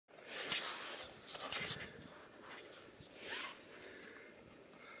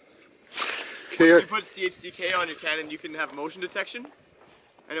Okay. Once you put CHDK on your Canon, you can have motion detection,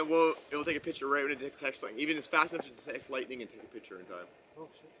 and it will take a picture right when it detects something. Even it's fast enough to detect lightning and take a picture in time. Oh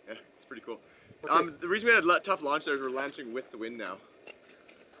shit. Yeah, it's pretty cool. Okay. The reason we had a tough launch there is we're launching with the wind now.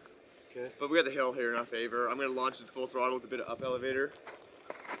 Okay. But we got the hill here in our favor. I'm going to launch it full throttle with a bit of up elevator.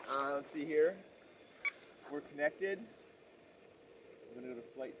 Let's see here. We're connected. I'm going to go to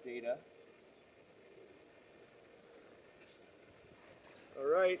flight data.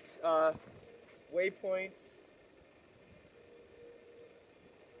 Alright, waypoints.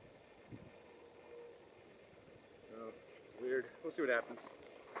 Oh, it's weird. We'll see what happens.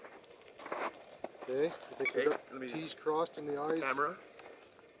 Okay. I think we got T's crossed in the eyes. Camera.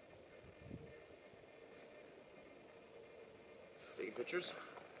 It's taking pictures.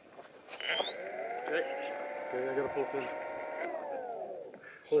 Okay. Okay, I gotta pull it in.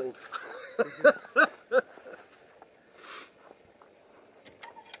 Hold.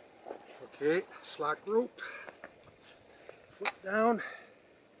 Okay, slack rope. Foot down.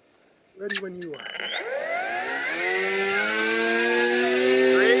 Ready when you are. 3,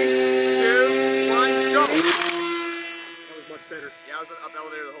 2, 1, go! That was much better. Yeah, I was up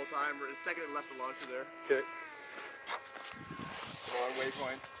elevator the whole time. We're the second that left the launcher there. Okay. Wrong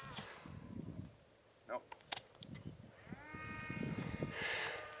waypoints. Nope.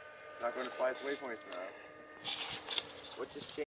 Not going to fly its waypoints now. What just changed?